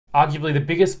Arguably the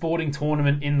biggest sporting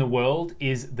tournament in the world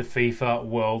is the FIFA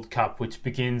World Cup, which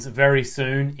begins very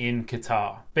soon in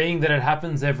Qatar. Being that it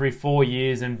happens every 4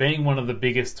 years and being one of the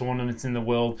biggest tournaments in the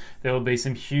world, there will be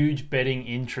some huge betting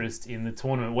interest in the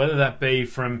tournament, whether that be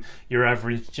from your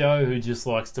average Joe who just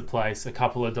likes to place a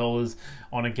couple of dollars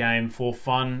on a game for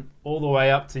fun, all the way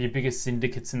up to your biggest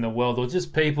syndicates in the world, or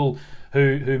just people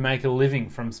who make a living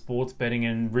from sports betting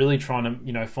and really trying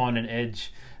to, find an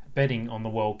edge betting on the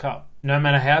World Cup. No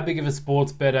matter how big of a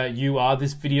sports bettor you are,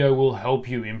 this video will help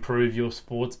you improve your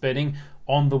sports betting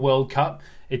on the World Cup.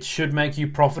 It should make you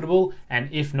profitable, and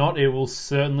if not, it will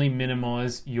certainly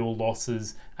minimize your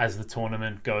losses as the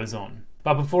tournament goes on.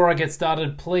 But before I get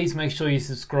started, please make sure you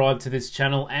subscribe to this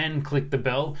channel and click the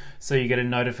bell so you get a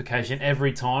notification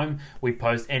every time we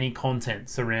post any content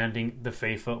surrounding the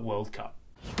FIFA World Cup.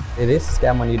 It is a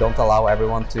scam when you don't allow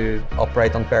everyone to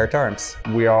operate on fair terms.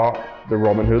 We are the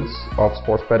Robin Hoods of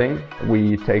sports betting.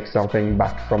 We take something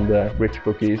back from the rich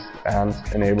bookies and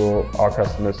enable our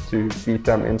customers to beat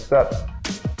them instead.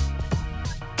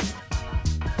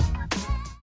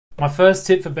 My first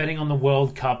tip for betting on the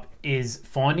World Cup is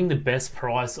finding the best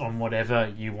price on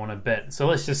whatever you want to bet. So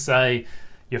let's just say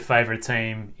your favorite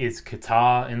team is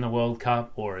Qatar in the World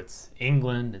Cup, or it's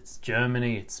England, it's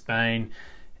Germany, it's Spain.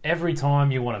 Every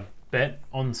time you want to bet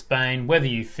on Spain, whether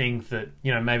you think that,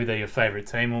 maybe they're your favorite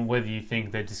team or whether you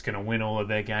think they're just going to win all of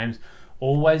their games,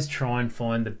 always try and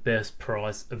find the best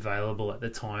price available at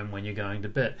the time when you're going to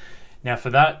bet. Now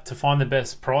for that, to find the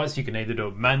best price, you can either do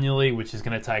it manually, which is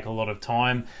going to take a lot of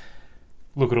time,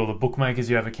 look at all the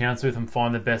bookmakers you have accounts with and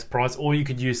find the best price, or you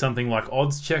could use something like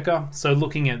Odds Checker. So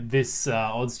looking at this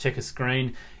Odds Checker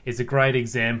screen is a great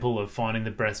example of finding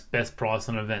the best price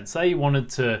on an event. Say you wanted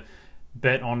to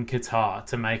bet on Qatar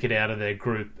to make it out of their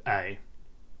Group A.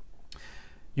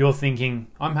 You're thinking,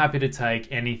 I'm happy to take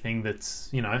anything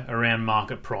that's, around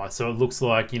market price. So it looks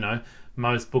like,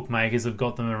 most bookmakers have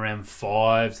got them around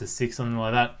 5 to 6, something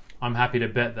like that. I'm happy to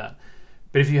bet that.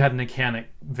 But if you had an account at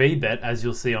VBet, as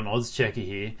you'll see on Odds Checker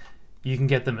here, you can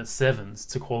get them at 7s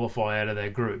to qualify out of their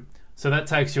group. So that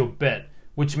takes your bet,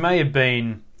 which may have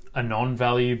been a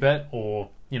non-value bet,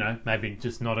 or maybe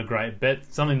just not a great bet,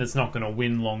 something that's not going to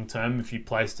win long term if you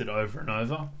placed it over and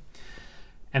over.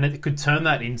 And it could turn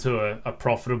that into a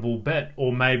profitable bet,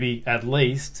 or maybe at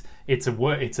least it's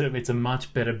a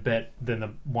much better bet than the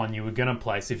one you were going to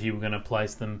place if you were going to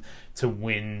place them to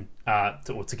win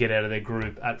or to get out of their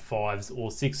group at 5s or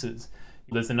 6s.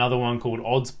 There's another one called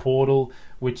Odds Portal,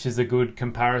 which is a good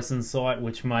comparison site,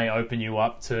 which may open you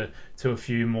up to a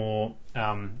few more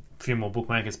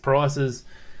bookmakers' prices.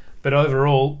 But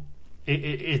overall,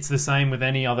 it's the same with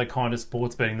any other kind of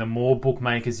sports betting. The more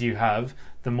bookmakers you have,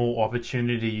 the more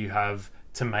opportunity you have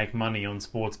to make money on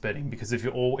sports betting. Because if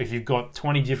you've got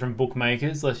 20 different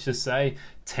bookmakers, let's just say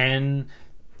 10,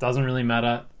 doesn't really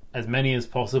matter, as many as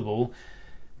possible.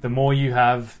 The more you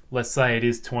have, let's say it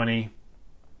is 20,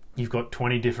 you've got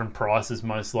 20 different prices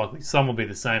most likely. Some will be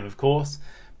the same, of course,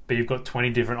 but you've got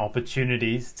 20 different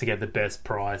opportunities to get the best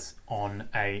price on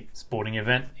a sporting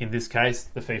event, in this case,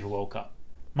 the FIFA World Cup.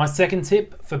 My second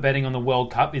tip for betting on the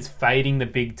World Cup is fading the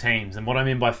big teams. And what I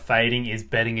mean by fading is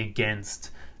betting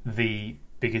against the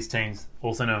biggest teams,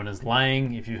 also known as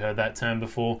laying, if you've heard that term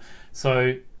before.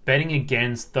 So betting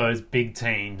against those big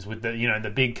teams with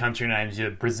the big country names,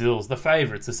 your Brazil's, the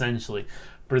favourites essentially.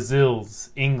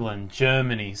 Brazil's, England,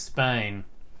 Germany, Spain,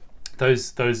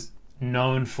 those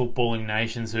known footballing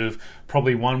nations who have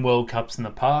probably won World Cups in the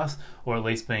past, or at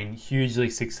least been hugely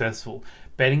successful.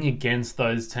 Betting against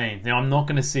those teams. Now, I'm not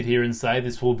going to sit here and say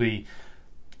it will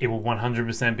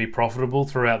 100% be profitable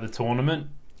throughout the tournament.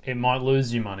 It might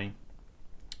lose you money.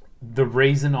 The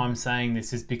reason I'm saying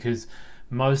this is because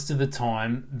most of the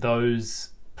time, those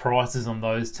prices on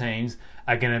those teams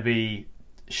are going to be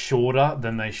shorter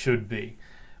than they should be.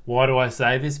 Why do I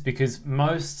say this? Because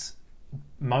most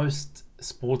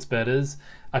sports bettors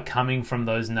are coming from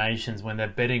those nations when they're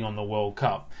betting on the World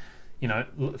Cup.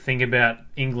 Think about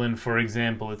England, for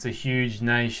example. It's a huge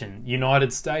nation.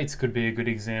 United States could be a good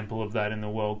example of that in the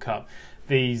World Cup.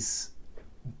 These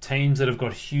teams that have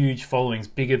got huge followings,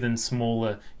 bigger than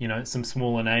smaller, some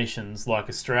smaller nations like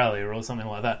Australia or something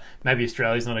like that. Maybe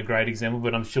Australia's not a great example,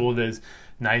 but I'm sure there's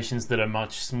nations that are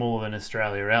much smaller than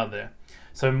Australia out there.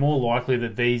 So more likely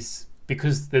that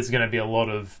because there's going to be a lot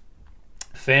of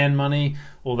fan money,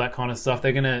 all that kind of stuff,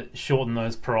 they're going to shorten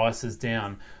those prices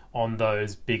down on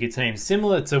those bigger teams.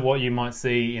 Similar to what you might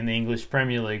see in the English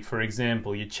Premier League, for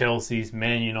example, your Chelsea's,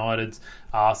 Man United's,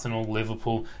 Arsenal,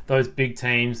 Liverpool. Those big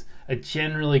teams are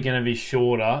generally going to be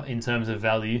shorter in terms of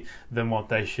value than what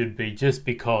they should be, just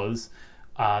because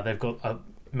they've got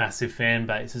massive fan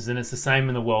bases, and it's the same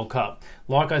in the World Cup.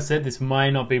 Like I said, this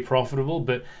may not be profitable,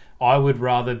 but I would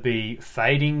rather be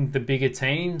fading the bigger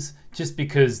teams just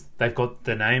because they've got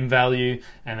the name value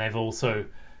and they've also,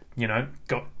 you know,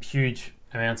 got huge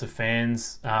amounts of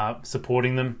fans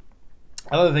supporting them.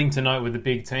 Other thing to note with the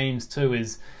big teams too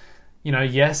is, you know,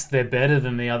 yes, they're better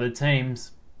than the other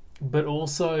teams, but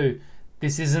also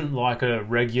this isn't like a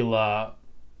regular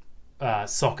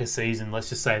soccer season. Let's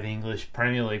just say the English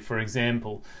Premier League, for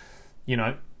example. You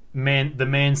know, the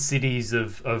Man Cities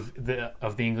of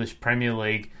the English Premier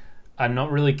League are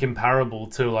not really comparable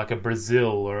to like a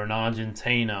Brazil or an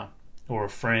Argentina or a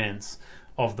France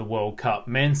of the World Cup.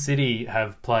 Man City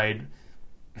have played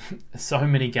so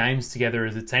many games together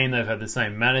as a team. They've had the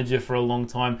same manager for a long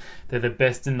time. They're the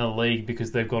best in the league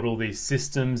because they've got all these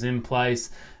systems in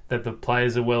place that the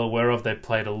players are well aware of. They've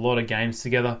played a lot of games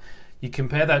together. You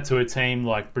compare that to a team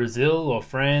like Brazil or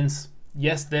France.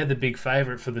 Yes, they're the big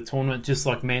favourite for the tournament, just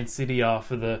like Man City are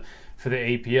for the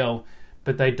EPL,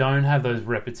 but they don't have those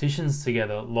repetitions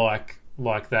together like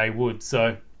they would.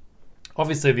 So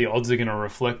obviously the odds are going to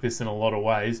reflect this in a lot of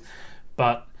ways,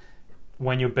 but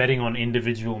when you're betting on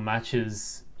individual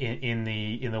matches in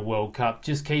the World Cup,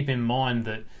 just keep in mind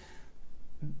that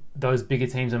those bigger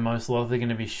teams are most likely going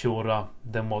to be shorter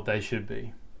than what they should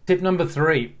be. Tip number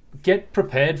 3, get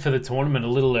prepared for the tournament a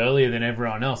little earlier than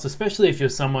everyone else, especially if you're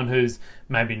someone who's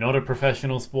maybe not a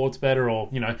professional sports bettor, or,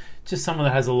 you know, just someone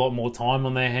that has a lot more time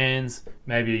on their hands,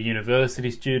 maybe a university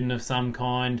student of some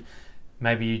kind.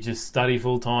 Maybe you just study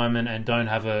full-time and don't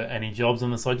have any jobs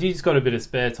on the side. You just got a bit of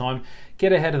spare time.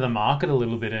 Get ahead of the market a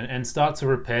little bit and start to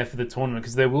prepare for the tournament,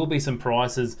 because there will be some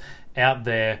prices out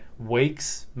there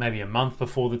weeks, maybe a month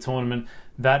before the tournament,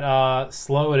 that are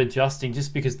slow at adjusting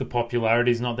just because the popularity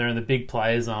is not there and the big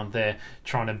players aren't there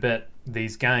trying to bet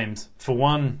these games. For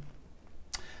one,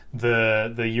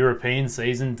 the European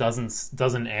season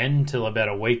doesn't end till about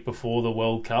a week before the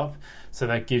World Cup, so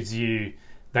that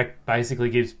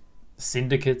basically gives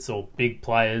syndicates or big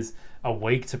players a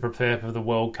week to prepare for the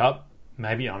World Cup.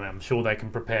 Maybe, I mean, I'm sure they can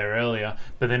prepare earlier,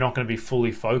 but they're not going to be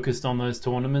fully focused on those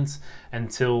tournaments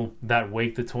until that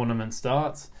week the tournament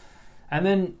starts. And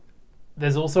then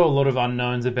there's also a lot of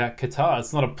unknowns about Qatar.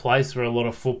 It's not a place where a lot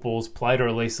of football's played, or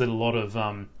at least a lot of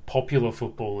popular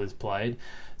football is played.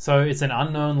 So it's an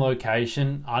unknown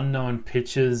location, unknown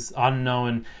pitches,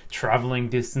 unknown travelling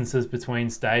distances between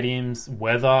stadiums,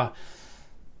 weather.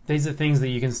 These are things that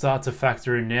you can start to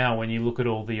factor in now when you look at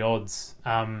all the odds.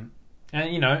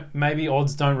 And, you know, maybe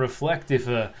odds don't reflect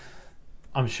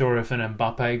I'm sure if an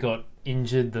Mbappe got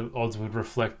injured, the odds would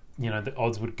reflect, you know, the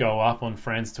odds would go up on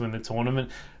France to win the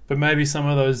tournament. But maybe some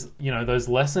of those, you know, those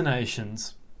lesser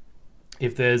nations,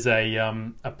 if there's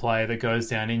a player that goes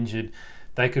down injured,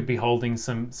 they could be holding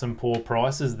some poor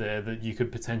prices there that you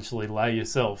could potentially lay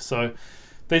yourself. So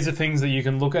these are things that you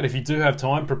can look at. If you do have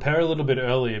time, prepare a little bit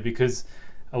earlier, because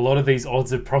a lot of these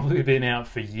odds have probably been out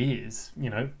for years. You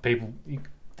know,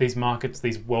 these markets,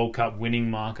 these World Cup winning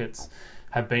markets,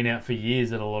 have been out for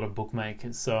years at a lot of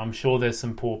bookmakers. So I'm sure there's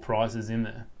some poor prices in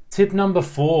there. Tip number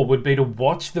 4 would be to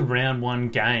watch the round 1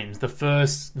 games, the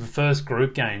first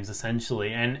group games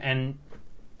essentially, and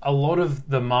a lot of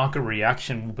the market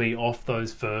reaction will be off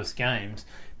those first games,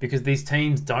 because these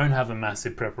teams don't have a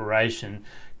massive preparation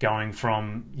going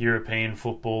from European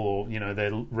football or, you know,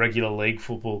 their regular league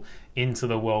football into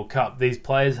the World Cup. These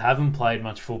players haven't played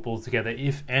much football together,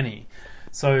 if any.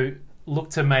 So look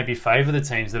to maybe favour the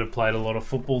teams that have played a lot of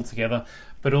football together,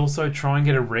 but also try and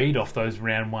get a read off those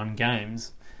round 1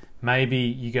 games. Maybe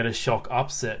you get a shock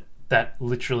upset that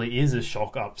literally is a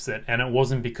shock upset, and it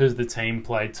wasn't because the team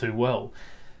played too well.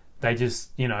 They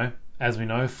just, you know, as we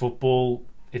know, football,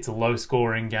 it's a low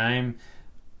scoring game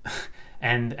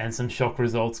and some shock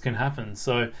results can happen.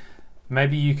 So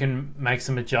maybe you can make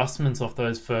some adjustments off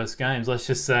those first games. Let's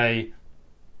just say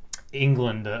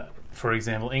England, for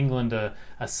example, England are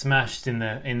smashed in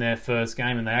their first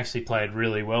game and they actually played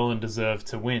really well and deserved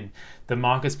to win. The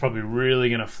market's probably really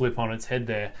going to flip on its head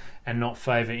there and not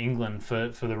favour England for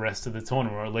the rest of the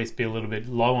tournament, or at least be a little bit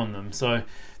low on them. So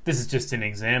this is just an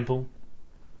example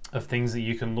of things that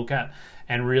you can look at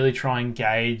and really try and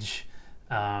gauge,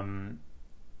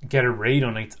 get a read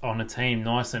on a team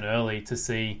nice and early to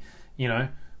see, you know,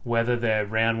 whether their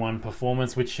round 1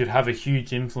 performance, which should have a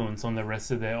huge influence on the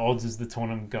rest of their odds as the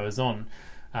tournament goes on,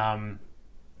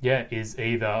 is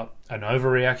either an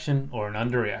overreaction or an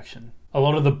underreaction. A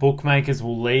lot of the bookmakers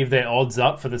will leave their odds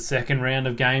up for the second round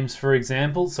of games, for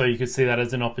example, so you could see that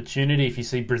as an opportunity. If you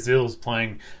see Brazil's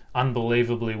playing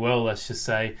unbelievably well, let's just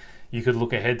say, you could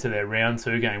look ahead to their round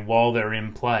 2 game while they're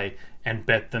in play and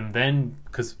bet them then,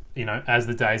 because, you know, as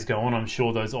the days go on, I'm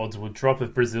sure those odds would drop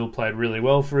if Brazil played really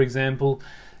well, for example.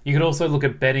 You could also look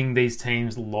at betting these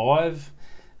teams live.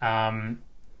 I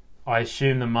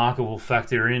assume the market will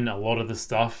factor in a lot of the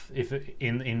stuff if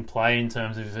in play in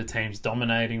terms of if a team's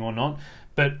dominating or not,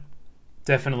 but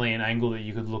definitely an angle that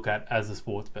you could look at as a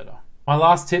sports bettor. My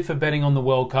last tip for betting on the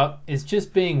World Cup is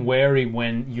just being wary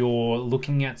when you're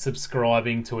looking at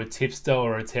subscribing to a tipster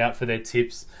or a tout for their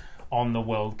tips on the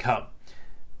World Cup.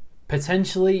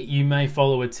 Potentially, you may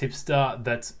follow a tipster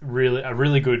that's a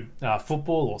really good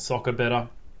football or soccer bettor,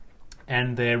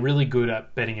 and they're really good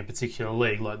at betting a particular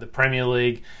league, like the Premier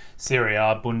League, Serie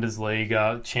A,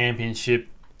 Bundesliga, Championship,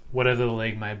 whatever the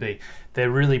league may be.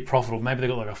 They're really profitable. Maybe they've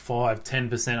got like a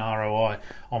 5-10% ROI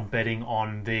on betting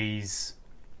on these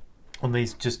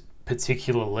just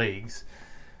particular leagues.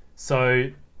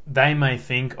 So they may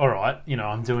think, all right, you know,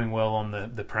 I'm doing well on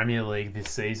the Premier League this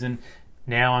season.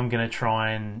 Now I'm going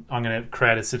to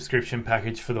create a subscription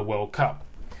package for the World Cup.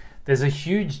 There's a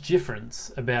huge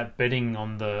difference about betting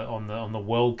on the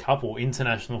World Cup or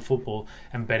international football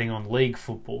and betting on league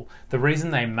football. The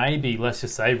reason they may be, let's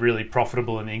just say, really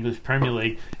profitable in the English Premier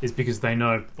League is because they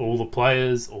know all the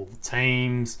players, all the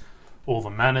teams, all the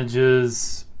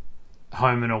managers,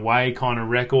 home and away kind of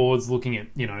records, looking at,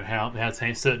 you know, how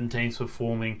certain teams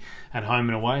performing at home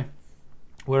and away.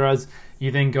 Whereas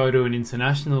you then go to an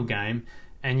international game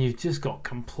and you've just got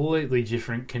completely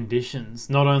different conditions.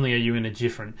 Not only are you in a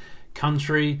different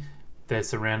country, they're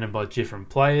surrounded by different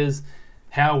players.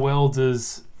 How well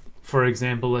does, for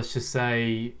example, let's just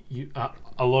say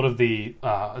a lot of the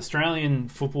Australian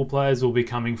football players will be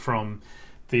coming from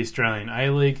the Australian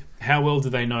A-League. How well do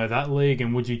they know that league,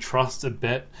 and would you trust a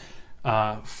bet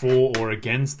for or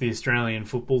against the Australian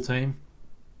football team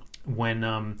when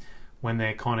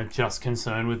they're kind of just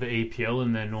concerned with the EPL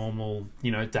and their normal,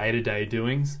 you know, day-to-day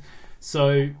doings?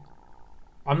 So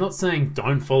I'm not saying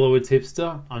don't follow a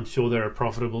tipster. I'm sure there are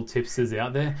profitable tipsters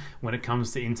out there when it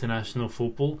comes to international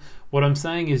football. What I'm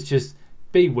saying is just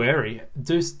be wary.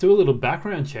 Do a little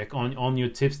background check on your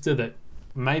tipster that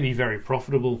may be very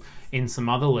profitable in some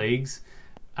other leagues,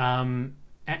 and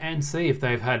see if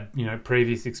they've had, you know,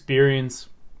 previous experience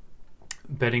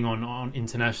betting on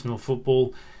international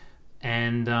football.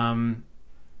 And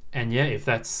yeah, if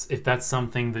that's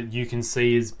something that you can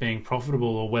see as being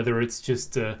profitable, or whether it's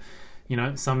just you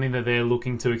know, something that they're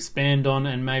looking to expand on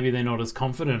and maybe they're not as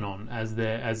confident on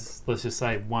as let's just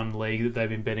say one league that they've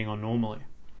been betting on normally.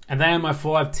 And they are my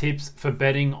 5 tips for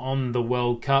betting on the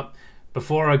World Cup.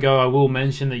 Before I go, I will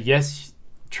mention that yes,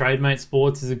 Trademate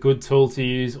Sports is a good tool to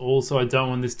use. Also, I don't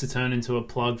want this to turn into a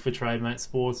plug for Trademate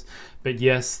Sports, but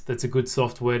yes, that's a good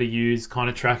software to use, kind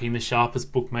of tracking the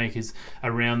sharpest bookmakers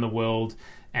around the world,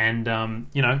 and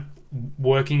you know,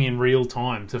 working in real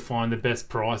time to find the best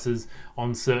prices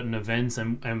on certain events,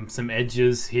 and some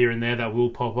edges here and there that will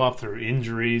pop up through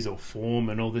injuries or form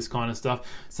and all this kind of stuff.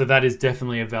 So that is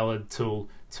definitely a valid tool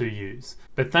to use.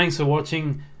 But thanks for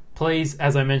watching. Please,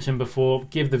 as I mentioned before,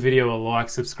 give the video a like,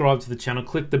 subscribe to the channel,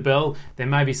 click the bell. There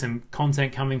may be some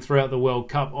content coming throughout the World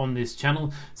Cup on this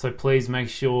channel, so please make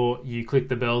sure you click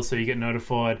the bell so you get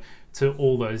notified to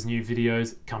all those new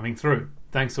videos coming through.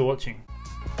 Thanks for watching.